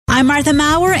I'm Martha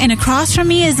Maurer, and across from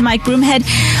me is Mike Broomhead.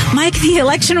 Mike, the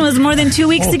election was more than 2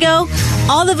 weeks ago.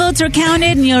 All the votes were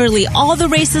counted, nearly all the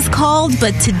races called,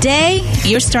 but today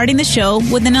you're starting the show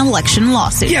with an election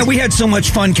lawsuit. Yeah, we had so much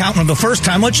fun counting them the first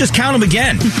time. Let's just count them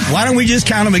again. Why don't we just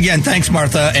count them again? Thanks,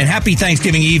 Martha, and happy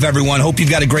Thanksgiving Eve, everyone. Hope you've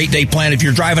got a great day planned. If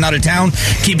you're driving out of town,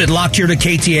 keep it locked here to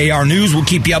KTAR News. We'll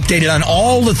keep you updated on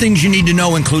all the things you need to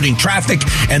know, including traffic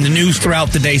and the news throughout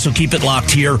the day, so keep it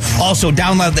locked here. Also,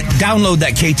 download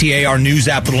that KTAR News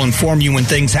app. It'll inform you when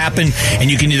things happen, and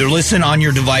you can either listen on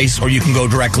your device or you can go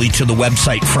directly to the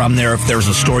website from there if there's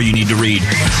a story you need to read.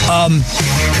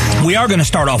 We are going to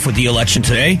start off with the election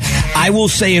today. I will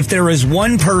say if there is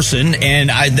one person,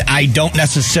 and I don't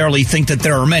necessarily think that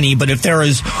there are many, but if there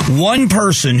is one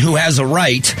person who has a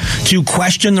right to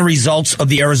question the results of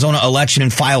the Arizona election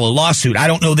and file a lawsuit, I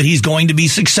don't know that he's going to be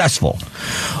successful.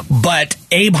 But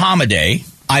Abe Hamadeh,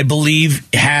 I believe,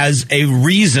 has a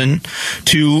reason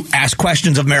to ask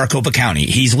questions of Maricopa County.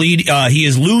 He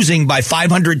is losing by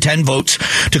 510 votes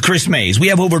to Chris Mays. We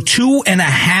have over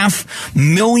 2.5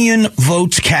 million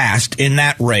votes cast in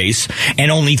that race, and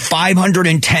only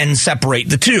 510 separate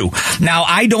the two. Now,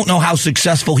 I don't know how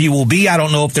successful he will be. I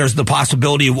don't know if there's the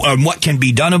possibility of what can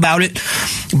be done about it.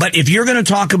 But if you're going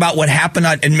to talk about what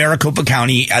happened in Maricopa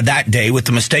County that day with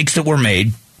the mistakes that were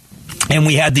made, and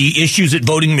we had the issues at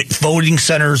voting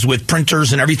centers with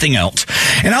printers and everything else.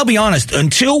 And I'll be honest,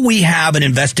 until we have an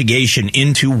investigation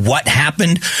into what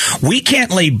happened, we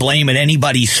can't lay blame at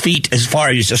anybody's feet as far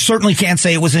as, certainly can't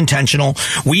say it was intentional.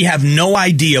 We have no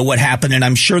idea what happened, and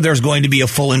I'm sure there's going to be a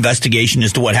full investigation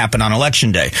as to what happened on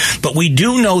Election Day. But we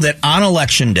do know that on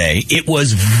Election Day, it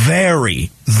was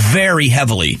very, very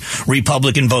heavily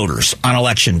Republican voters on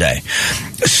Election Day.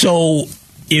 So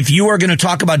if you are going to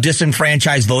talk about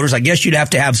disenfranchised voters, I guess you'd have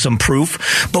to have some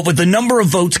proof. But with the number of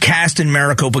votes cast in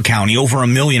Maricopa County, over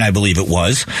 1 million, I believe it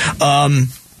was,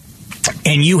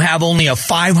 and you have only a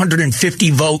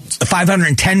 510 vote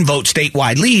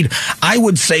statewide lead, I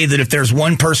would say that if there's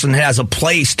one person that has a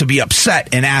place to be upset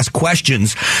and ask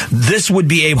questions, this would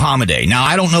be Abe Hamadeh. Now,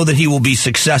 I don't know that he will be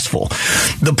successful.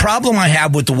 The problem I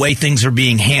have with the way things are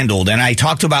being handled, and I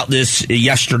talked about this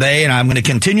yesterday, and I'm going to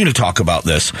continue to talk about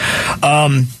this,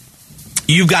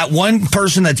 you've got one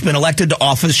person that's been elected to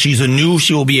office. She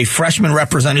will be a freshman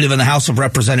representative in the House of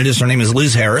Representatives. Her name is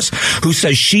Liz Harris, who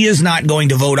says she is not going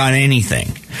to vote on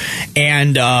anything.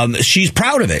 And she's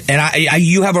proud of it. And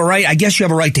you have a right, I guess you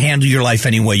have a right to handle your life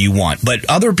any way you want. But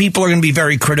other people are going to be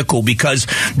very critical because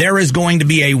there is going to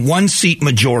be a one-seat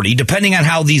majority, depending on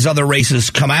how these other races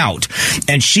come out.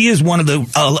 And she is one of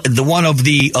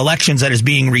the elections that is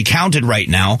being recounted right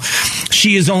now.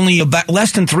 She is only about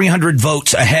less than 300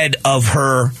 votes ahead of her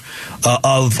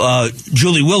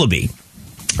Julie Willoughby.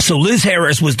 So Liz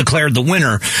Harris was declared the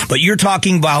winner, but you're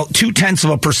talking about 0.2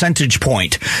 of a percentage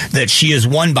point that she has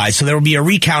won by. So there will be a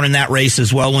recount in that race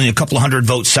as well. Only a couple of hundred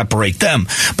votes separate them.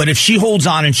 But if she holds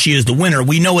on and she is the winner,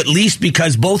 we know at least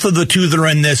because both of the two that are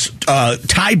in this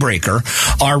tiebreaker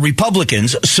are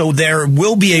Republicans. So there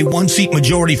will be a one-seat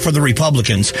majority for the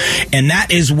Republicans, and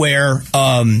that is where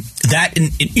that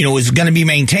is going to be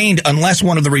maintained unless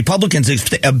one of the Republicans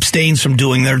abstains from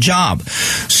doing their job.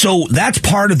 So that's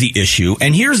part of the issue.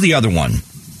 And here's the other one.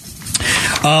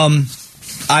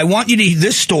 I want you to hear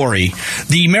this story.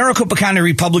 The Maricopa County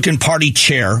Republican Party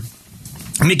chair,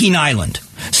 Mickey Nyland,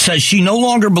 says she no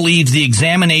longer believes the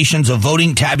examinations of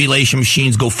voting tabulation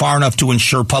machines go far enough to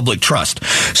ensure public trust.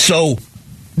 So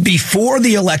before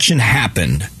the election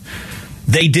happened,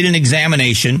 they did an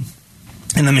examination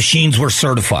and the machines were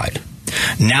certified.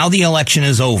 Now the election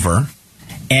is over,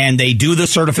 and they do the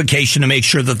certification to make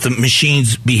sure that the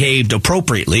machines behaved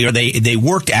appropriately or they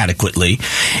worked adequately.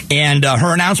 And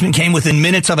her announcement came within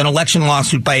minutes of an election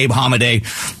lawsuit by Abe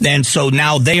Hamadeh. And so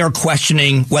now they are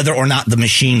questioning whether or not the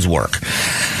machines work.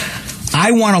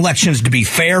 I want elections to be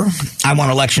fair. I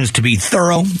want elections to be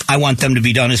thorough. I want them to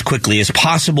be done as quickly as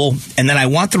possible. And then I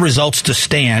want the results to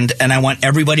stand, and I want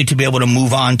everybody to be able to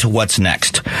move on to what's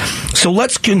next. So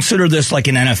let's consider this like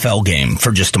an NFL game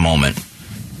for just a moment.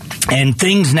 And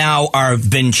things now have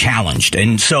been challenged.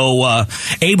 And so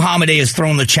Abe Hamadeh has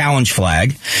thrown the challenge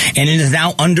flag, and it is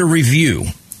now under review.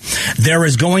 There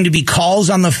is going to be calls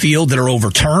on the field that are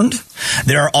overturned.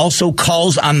 There are also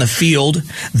calls on the field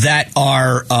that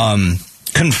are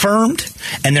confirmed,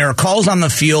 and there are calls on the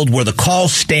field where the call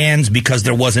stands because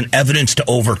there wasn't evidence to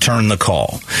overturn the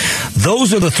call.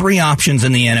 Those are the three options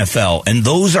in the NFL, and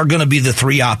those are going to be the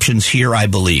three options here, I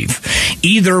believe.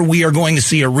 Either we are going to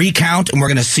see a recount and we're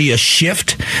going to see a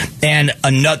shift, and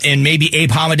maybe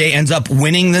Abe Hamadeh ends up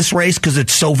winning this race because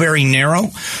it's so very narrow,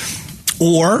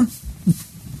 or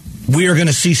we are going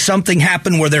to see something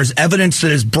happen where there's evidence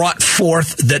that is brought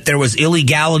forth that there was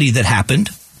illegality that happened,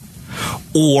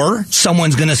 or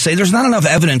someone's going to say there's not enough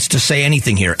evidence to say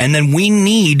anything here, and then we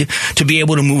need to be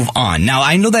able to move on. Now,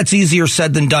 I know that's easier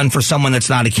said than done for someone that's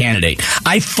not a candidate.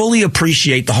 I fully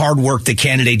appreciate the hard work that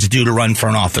candidates do to run for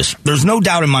an office. There's no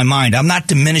doubt in my mind. I'm not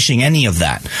diminishing any of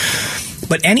that.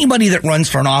 But anybody that runs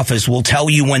for an office will tell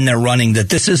you when they're running that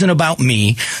this isn't about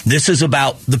me. This is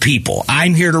about the people.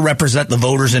 I'm here to represent the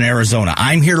voters in Arizona.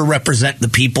 I'm here to represent the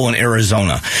people in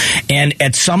Arizona. And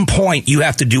at some point, you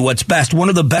have to do what's best. One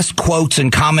of the best quotes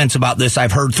and comments about this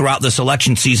I've heard throughout this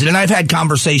election season, and I've had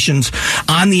conversations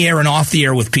on the air and off the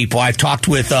air with people. I've talked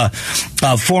with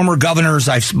former governors,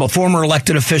 former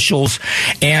elected officials,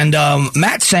 and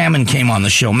Matt Salmon came on the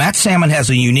show. Matt Salmon has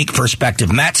a unique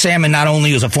perspective. Matt Salmon not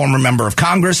only is a former member of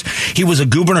Congress, he was a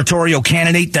gubernatorial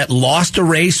candidate that lost a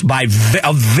race by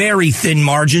a very thin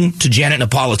margin to Janet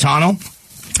Napolitano.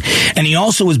 And he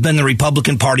also has been the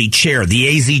Republican Party chair, the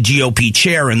AZ GOP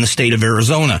chair in the state of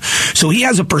Arizona. So he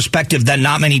has a perspective that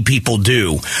not many people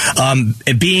do.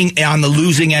 Being on the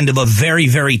losing end of a very,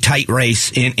 very tight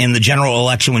race in the general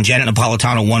election when Janet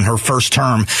Napolitano won her first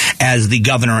term as the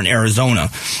governor in Arizona.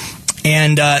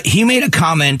 And he made a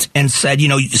comment and said,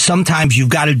 sometimes you've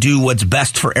got to do what's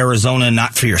best for Arizona and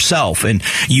not for yourself, and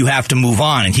you have to move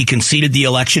on. And he conceded the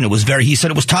election. He said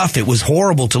it was tough. It was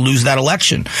horrible to lose that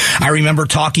election. I remember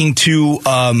talking to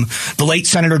the late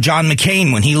Senator John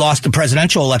McCain when he lost the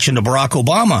presidential election to Barack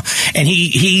Obama, and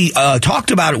he talked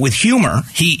about it with humor.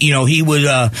 He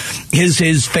would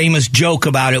his famous joke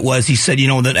about it was he said,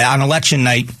 that on election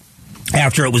night,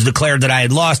 after it was declared that I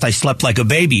had lost, I slept like a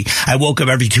baby. I woke up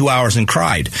every 2 hours and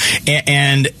cried.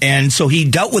 And so he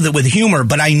dealt with it with humor,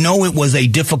 but I know it was a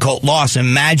difficult loss.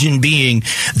 Imagine being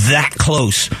that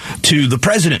close to the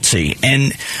presidency.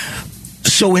 And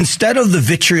so instead of the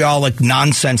vitriolic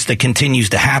nonsense that continues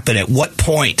to happen, at what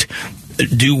point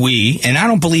do we, and I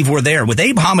don't believe we're there, with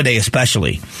Abe Hamadeh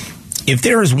especially, if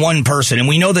there is one person, and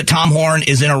we know that Tom Horn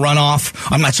is in a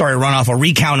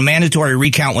recount, a mandatory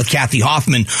recount with Kathy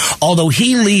Hoffman, although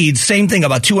he leads, same thing,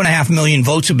 about 2.5 million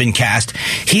votes have been cast.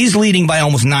 He's leading by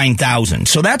almost 9,000.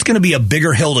 So that's going to be a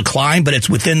bigger hill to climb, but it's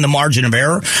within the margin of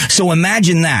error. So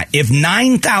imagine that. If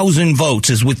 9,000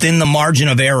 votes is within the margin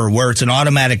of error where it's an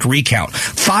automatic recount,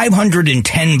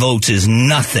 510 votes is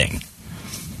nothing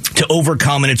to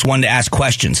overcome, and it's one to ask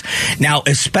questions. Now,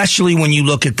 especially when you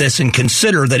look at this and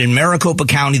consider that in Maricopa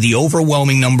County, the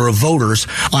overwhelming number of voters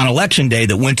on Election Day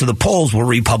that went to the polls were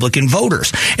Republican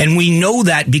voters. And we know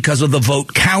that because of the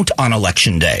vote count on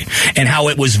Election Day and how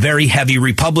it was very heavy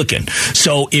Republican.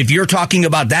 So if you're talking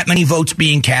about that many votes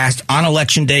being cast on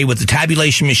Election Day with the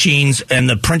tabulation machines and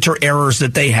the printer errors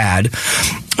that they had,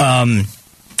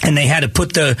 and they had to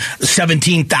put the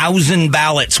 17,000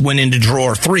 ballots went into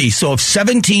drawer 3. So if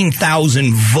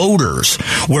 17,000 voters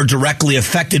were directly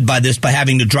affected by this by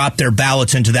having to drop their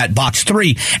ballots into that box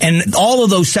 3, and all of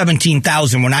those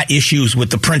 17,000 were not issues with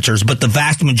the printers, but the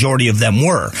vast majority of them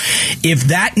were. If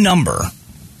that number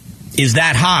is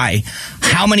that high,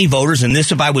 how many voters, and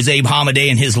this if I was Abe Hamadeh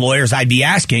and his lawyers, I'd be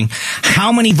asking,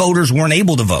 how many voters weren't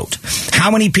able to vote? How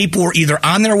many people were either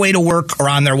on their way to work or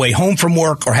on their way home from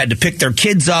work or had to pick their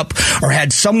kids up or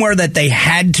had somewhere that they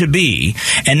had to be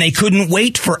and they couldn't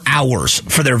wait for hours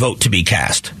for their vote to be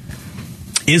cast?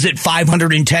 Is it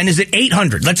 510? Is it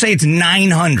 800? Let's say it's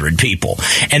 900 people.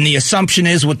 And the assumption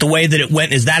is with the way that it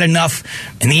went, is that enough?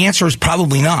 And the answer is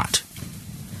probably not.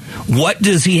 What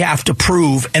does he have to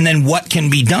prove, and then what can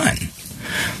be done?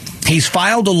 He's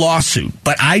filed a lawsuit,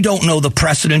 but I don't know the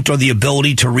precedent or the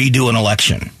ability to redo an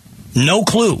election. No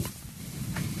clue.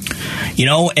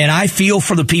 And I feel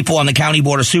for the people on the County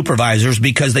Board of Supervisors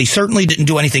because they certainly didn't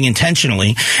do anything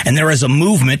intentionally. And there is a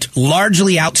movement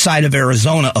largely outside of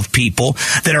Arizona of people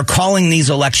that are calling these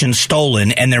elections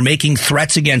stolen, and they're making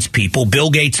threats against people.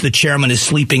 Bill Gates, the chairman, is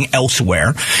sleeping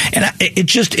elsewhere. And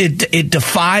it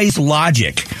defies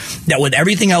logic that with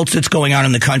everything else that's going on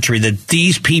in the country, that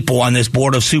these people on this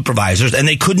Board of Supervisors, and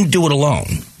they couldn't do it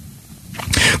alone.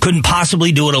 Couldn't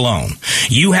possibly do it alone.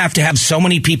 You have to have so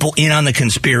many people in on the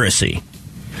conspiracy.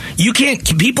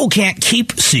 People can't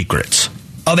keep secrets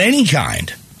of any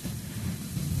kind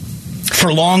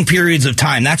for long periods of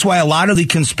time. That's why a lot of the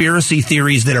conspiracy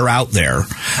theories that are out there,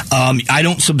 I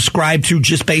don't subscribe to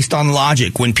just based on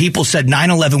logic. When people said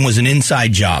 9/11 was an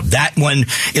inside job, that one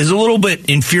is a little bit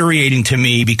infuriating to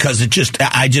me because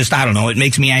I don't know, it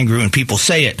makes me angry when people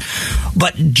say it.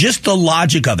 But just the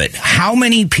logic of it, how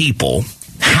many people,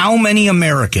 how many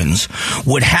Americans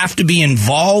would have to be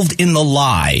involved in the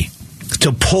lie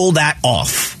to pull that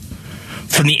off?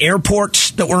 From the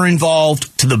airports that were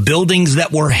involved to the buildings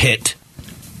that were hit,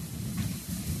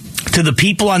 to the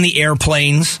people on the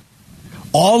airplanes.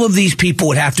 All of these people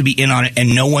would have to be in on it,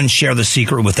 and no one share the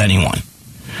secret with anyone.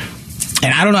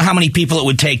 And I don't know how many people it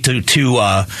would take to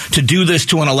do this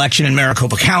to an election in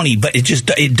Maricopa County, but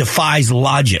it defies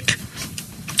logic.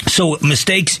 So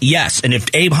mistakes, yes. And if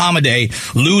Abe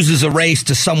Hamadeh loses a race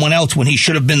to someone else when he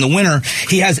should have been the winner,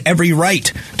 he has every right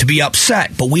to be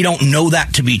upset. But we don't know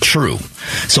that to be true.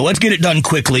 So let's get it done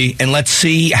quickly, and let's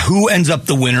see who ends up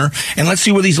the winner, and let's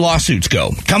see where these lawsuits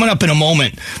go. Coming up in a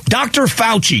moment, Dr.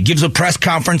 Fauci gives a press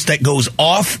conference that goes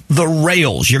off the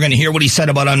rails. You're going to hear what he said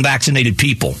about unvaccinated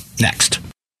people next.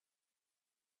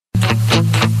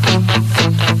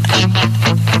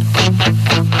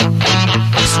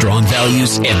 Strong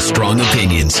values and strong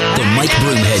opinions. The Mike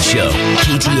Broomhead Show.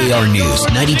 KTAR News,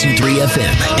 92.3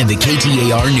 FM, and the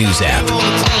KTAR News app.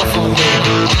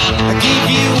 I give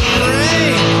you a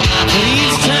ring, but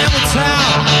each time it's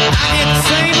out, I get the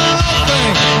same old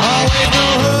thing. Always no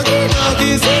huggy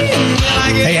duggies.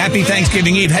 Hey, happy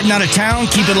Thanksgiving Eve. Heading out of town.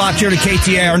 Keep it locked here to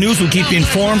KTAR News. We'll keep you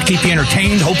informed, keep you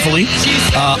entertained, hopefully,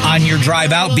 on your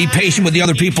drive out. Be patient with the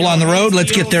other people on the road.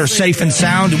 Let's get there safe and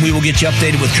sound, and we will get you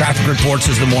updated with traffic reports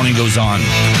as the morning goes on.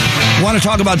 I want to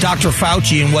talk about Dr.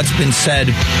 Fauci and what's been said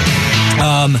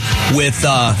with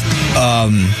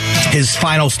his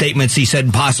final statements. He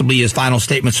said possibly his final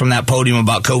statements from that podium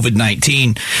about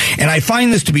COVID-19. And I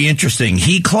find this to be interesting.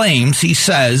 He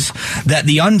says that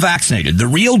the unvaccinated, the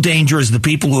real danger is the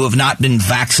people who have not been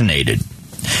vaccinated.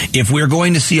 If we're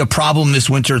going to see a problem this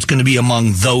winter, it's going to be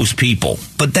among those people.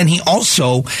 But then he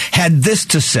also had this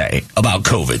to say about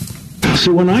COVID.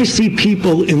 So when I see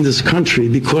people in this country,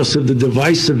 because of the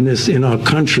divisiveness in our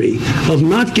country, of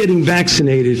not getting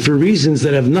vaccinated for reasons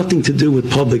that have nothing to do with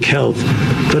public health,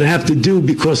 but have to do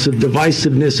because of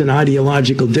divisiveness and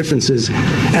ideological differences,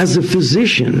 as a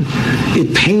physician,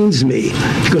 it pains me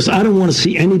because I don't want to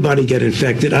see anybody get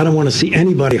infected. I don't want to see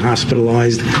anybody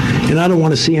hospitalized, and I don't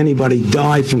want to see anybody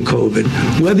die from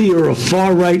COVID. Whether you're a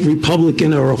far-right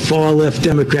Republican or a far-left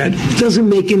Democrat, it doesn't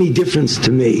make any difference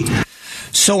to me.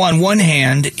 So on one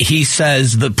hand, he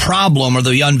says the problem are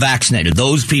the unvaccinated.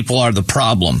 Those people are the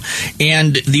problem.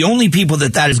 And the only people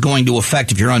that is going to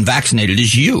affect if you're unvaccinated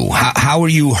is you. How are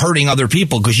you hurting other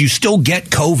people? Because you still get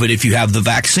COVID if you have the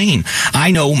vaccine.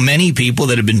 I know many people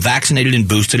that have been vaccinated and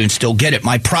boosted and still get it.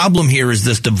 My problem here is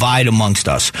this divide amongst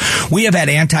us. We have had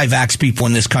anti-vax people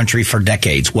in this country for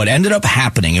decades. What ended up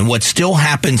happening, and what still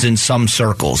happens in some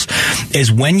circles,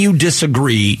 is when you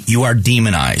disagree, you are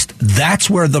demonized. That's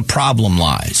where the problem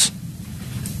lies.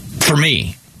 For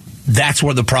me, that's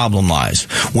where the problem lies.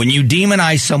 When you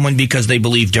demonize someone because they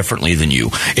believe differently than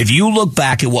you. If you look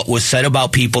back at what was said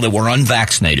about people that were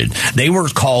unvaccinated, they were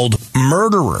called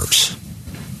murderers.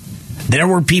 There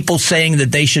were people saying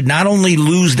that they should not only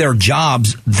lose their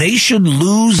jobs, they should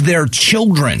lose their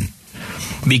children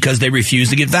because they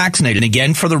refuse to get vaccinated. And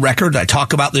again, for the record, I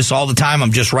talk about this all the time.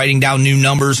 I'm just writing down new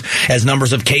numbers as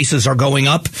numbers of cases are going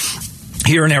up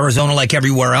here in Arizona like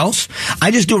everywhere else. I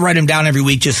just do write them down every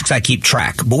week just because I keep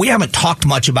track. But we haven't talked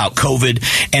much about COVID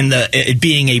and it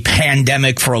being a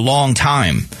pandemic for a long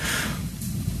time.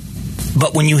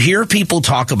 But when you hear people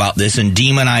talk about this and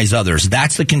demonize others,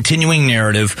 that's the continuing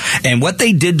narrative. And what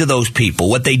they did to those people,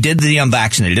 what they did to the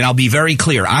unvaccinated, and I'll be very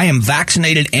clear, I am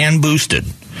vaccinated and boosted.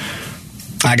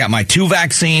 I got my 2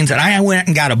 vaccines, and I went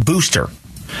and got a booster.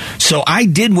 So I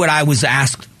did what I was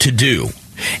asked to do.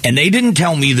 And they didn't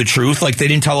tell me the truth like they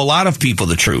didn't tell a lot of people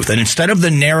the truth. And instead of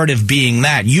the narrative being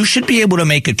that, you should be able to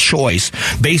make a choice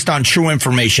based on true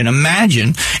information.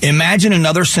 Imagine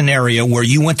another scenario where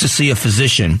you went to see a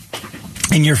physician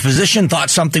and your physician thought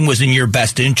something was in your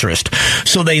best interest.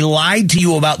 So they lied to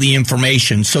you about the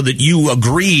information so that you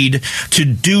agreed to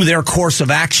do their course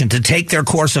of action, to take their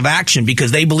course of action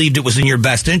because they believed it was in your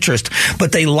best interest.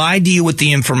 But they lied to you with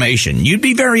the information. You'd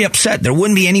be very upset. There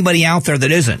wouldn't be anybody out there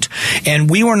that isn't. And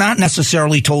we were not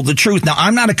necessarily told the truth. Now,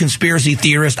 I'm not a conspiracy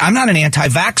theorist. I'm not an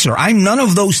anti-vaxxer. I'm none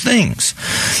of those things.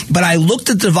 But I looked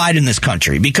at the divide in this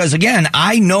country because, again,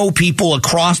 I know people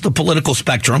across the political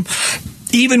spectrum,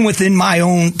 even within my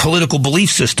own political belief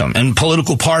system and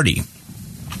political party.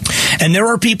 And there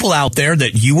are people out there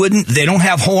that they don't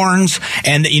have horns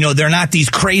and they're not these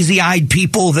crazy-eyed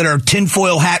people that are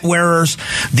tinfoil hat wearers.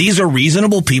 These are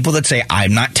reasonable people that say,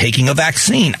 I'm not taking a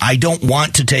vaccine. I don't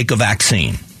want to take a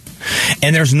vaccine.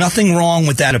 And there's nothing wrong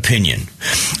with that opinion.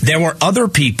 There were other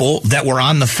people that were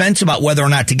on the fence about whether or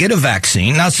not to get a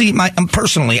vaccine. Now, see,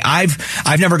 personally, I've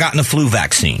never gotten a flu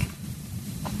vaccine.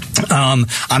 I'm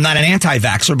not an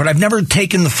anti-vaxxer, but I've never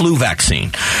taken the flu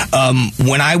vaccine.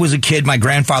 When I was a kid, my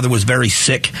grandfather was very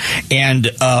sick, and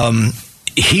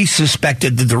he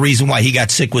suspected that the reason why he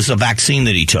got sick was a vaccine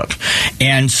that he took.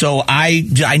 And so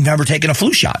I've never taken a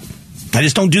flu shot. I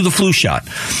just don't do the flu shot.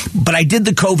 But I did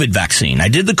the COVID vaccine. I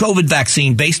did the COVID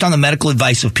vaccine based on the medical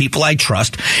advice of people I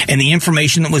trust and the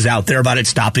information that was out there about it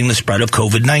stopping the spread of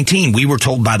COVID-19. We were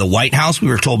told by the White House, we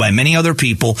were told by many other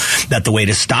people that the way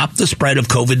to stop the spread of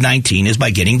COVID-19 is by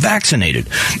getting vaccinated.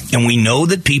 And we know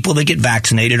that people that get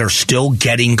vaccinated are still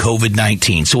getting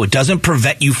COVID-19. So it doesn't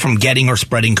prevent you from getting or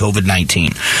spreading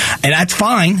COVID-19. And that's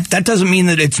fine. That doesn't mean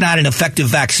that it's not an effective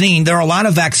vaccine. There are a lot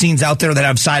of vaccines out there that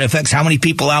have side effects. How many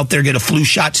people out there get a flu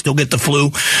shot, still get the flu?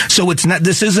 So it's not,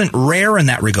 this isn't rare in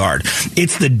that regard.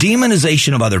 It's the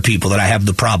demonization of other people that I have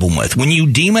the problem with. When you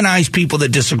demonize people that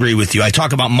disagree with you, I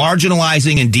talk about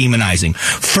marginalizing and demonizing.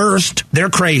 First,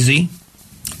 they're crazy.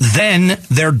 Then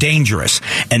they're dangerous.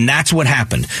 And that's what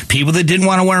happened. People that didn't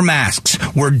want to wear masks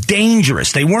were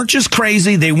dangerous. They weren't just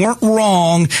crazy. They weren't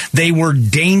wrong. They were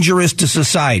dangerous to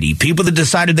society. People that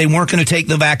decided they weren't going to take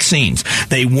the vaccines.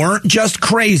 They weren't just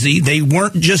crazy. They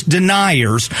weren't just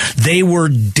deniers. They were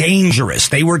dangerous.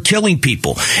 They were killing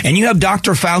people. And you have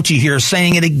Dr. Fauci here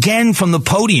saying it again from the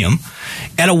podium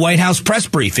at a White House press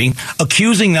briefing,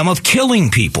 accusing them of killing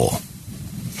people.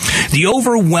 The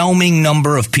overwhelming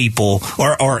number of people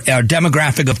or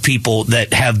demographic of people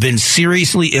that have been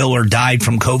seriously ill or died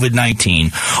from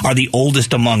COVID-19 are the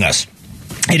oldest among us.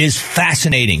 It is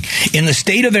fascinating. In the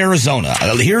state of Arizona,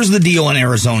 here's the deal in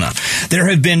Arizona. There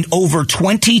have been over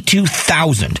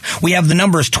 22,000. We have the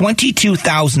numbers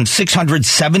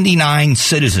 22,679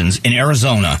 citizens in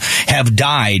Arizona have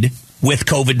died with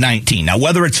COVID-19. Now,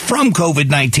 whether it's from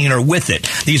COVID-19 or with it,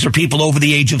 these are people over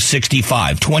the age of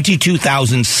 65,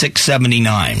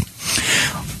 22,679.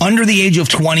 Under the age of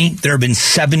 20, there have been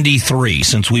 73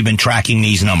 since we've been tracking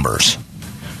these numbers,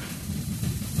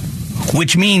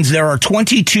 which means there are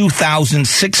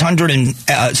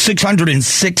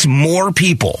 22,606 more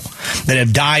people that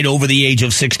have died over the age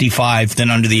of 65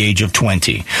 than under the age of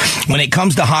 20. When it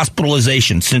comes to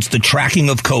hospitalization, since the tracking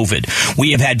of COVID,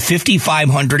 we have had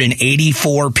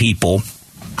 5,584 people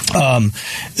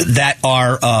that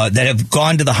have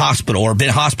gone to the hospital or been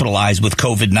hospitalized with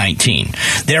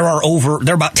COVID-19. There are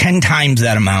about 10 times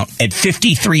that amount at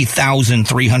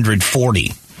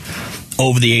 53,340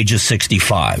 over the age of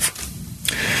 65.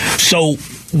 So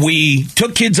we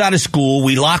took kids out of school.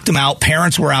 We locked them out.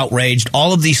 Parents were outraged.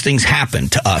 All of these things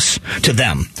happened to us, to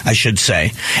them, I should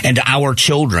say, and to our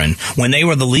children when they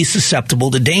were the least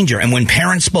susceptible to danger. And when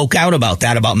parents spoke out about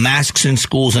that, about masks in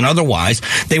schools and otherwise,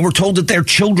 they were told that their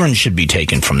children should be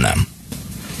taken from them.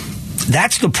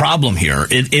 That's the problem here.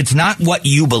 It's not what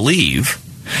you believe.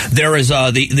 There is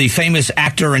the famous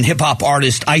actor and hip-hop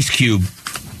artist Ice Cube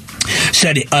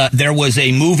said there was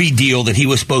a movie deal that he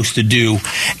was supposed to do,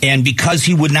 and because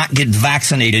he would not get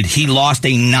vaccinated, he lost a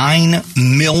 $9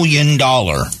 million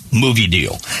movie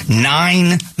deal.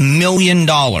 $9 million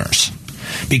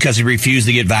because he refused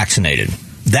to get vaccinated.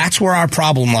 That's where our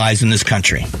problem lies in this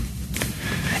country.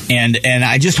 And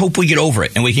I just hope we get over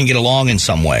it and we can get along in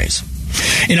some ways.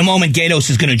 In a moment, Gatos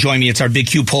is going to join me. It's our Big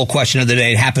Q poll question of the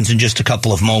day. It happens in just a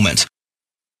couple of moments.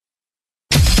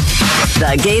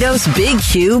 The Gatos Big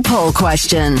Q poll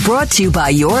question, brought to you by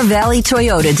your Valley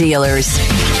Toyota dealers.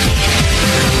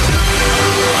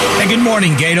 Hey, good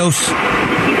morning, Gatos.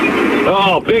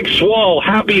 Oh, Big Swole,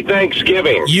 happy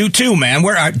Thanksgiving. You too, man.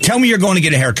 Tell me you're going to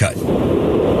get a haircut.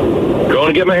 Going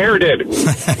to get my hair did.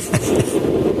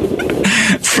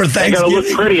 For Thanksgiving. I got to look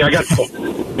pretty. I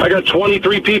got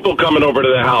 23 people coming over to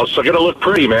the house. I got to look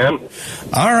pretty, man.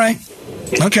 All right.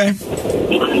 Okay.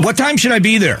 What time should I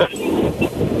be there?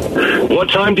 What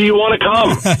time do you want to come?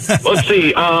 Let's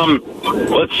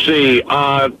see.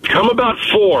 Come about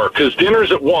 4, because dinner's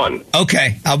at 1.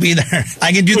 Okay, I'll be there.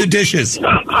 I can do the dishes.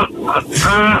 Are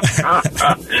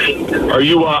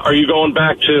you going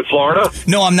back to Florida?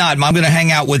 No, I'm not. I'm going to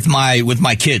hang out with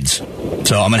my kids.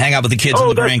 So I'm going to hang out with the kids and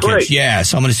the grandkids. Great. Yeah,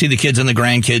 so I'm going to see the kids and the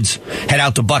grandkids. Head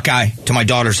out to Buckeye to my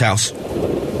daughter's house.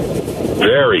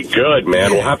 Very good,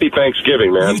 man. Well, happy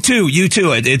Thanksgiving, man. You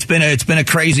too. It's been a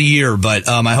crazy year, but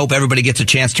I hope everybody gets a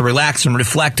chance to relax and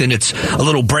reflect, and it's a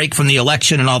little break from the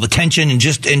election and all the tension, and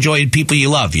just enjoy people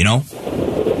you love, you know?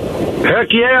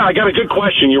 Heck yeah. I got a good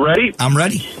question. You ready? I'm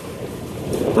ready.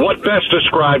 What best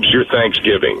describes your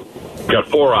Thanksgiving? Got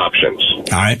 4 options.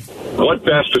 All right. What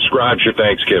best describes your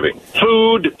Thanksgiving?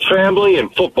 Food, family,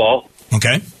 and football.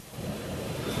 Okay.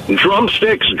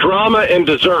 Drumsticks, drama, and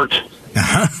dessert.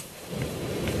 Uh-huh.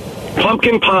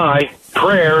 Pumpkin pie,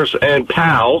 prayers, and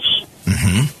pals.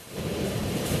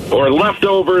 Mm-hmm. Or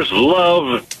leftovers,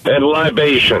 love, and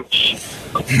libations.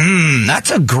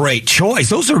 That's a great choice.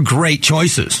 Those are great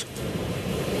choices.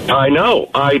 I know.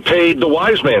 I paid the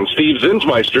wise man, Steve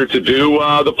Zinsmeister, to do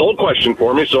the poll question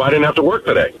for me, so I didn't have to work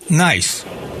today. Nice.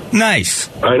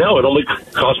 I know. It only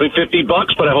cost me $50,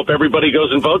 but I hope everybody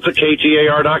goes and votes at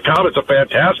KTAR.com. It's a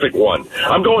fantastic one.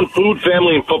 I'm going food,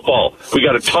 family, and football. We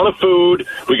got a ton of food.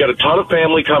 We got a ton of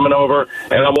family coming over,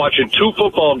 and I'm watching 2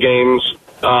 football games.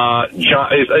 I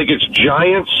think it's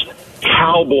Giants,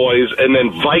 Cowboys, and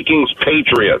then Vikings,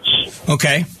 Patriots.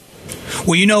 Okay.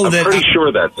 Well, you know I'm pretty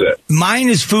sure that's it. Mine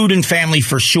is food and family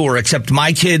for sure, except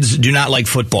my kids do not like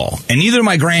football, and neither do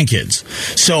my grandkids.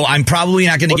 So I'm probably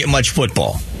not going to get much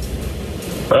football.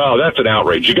 Oh, that's an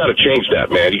outrage. You got to change that,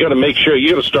 man. You got to make sure you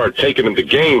got to start taking them to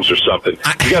games or something.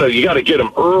 You got to get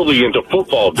them early into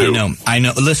football, dude. I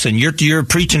know. Listen, you're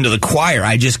preaching to the choir.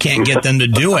 I just can't get them to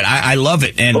do it. I love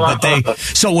it,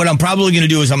 so what I'm probably going to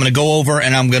do is I'm going to go over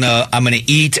and I'm going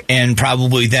to eat, and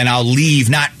probably then I'll leave,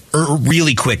 not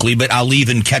really quickly, but I'll leave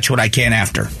and catch what I can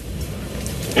after.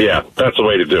 Yeah, that's the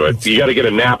way to do it. You got to get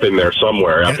a nap in there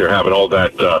somewhere after having all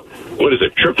that. What is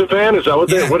it? Tryptophan? Is that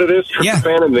what it is?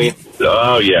 Tryptophan in the.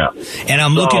 Oh yeah. And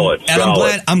I'm looking. And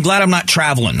I'm glad I'm not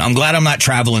traveling. I'm glad I'm not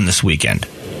traveling this weekend.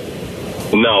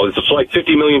 No, it's like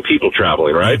 50 million people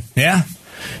traveling, right? Yeah.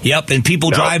 Yep, and people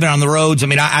driving on the roads. I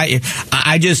mean, I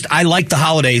like the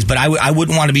holidays, but I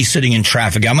wouldn't want to be sitting in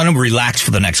traffic. I'm going to relax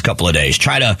for the next couple of days.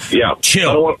 Try to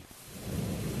chill.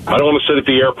 I don't want to sit at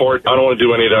the airport. I don't want to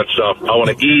do any of that stuff. I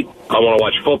want to eat. I want to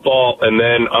watch football, and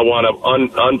then I want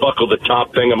to unbuckle the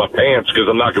top thing of my pants because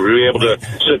I'm not going to be able to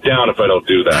sit down if I don't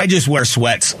do that. I just wear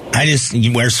sweats.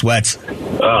 Wear sweats.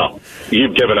 Oh,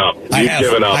 you've given up.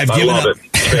 Given up. I love it.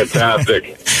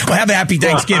 Fantastic. Well, have a happy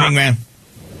Thanksgiving, man.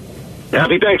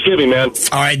 Happy Thanksgiving, man.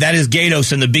 All right, that is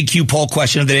Gatos, and the Big Q poll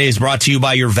question of the day is brought to you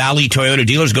by your Valley Toyota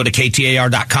dealers. Go to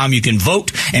KTAR.com. You can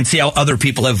vote and see how other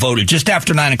people have voted. Just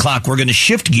after 9 o'clock, we're going to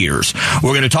shift gears.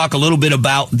 We're going to talk a little bit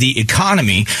about the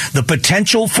economy, the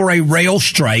potential for a rail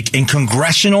strike, and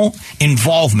congressional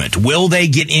involvement. Will they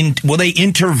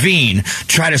intervene,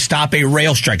 try to stop a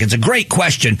rail strike? It's a great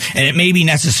question, and it may be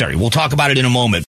necessary. We'll talk about it in a moment.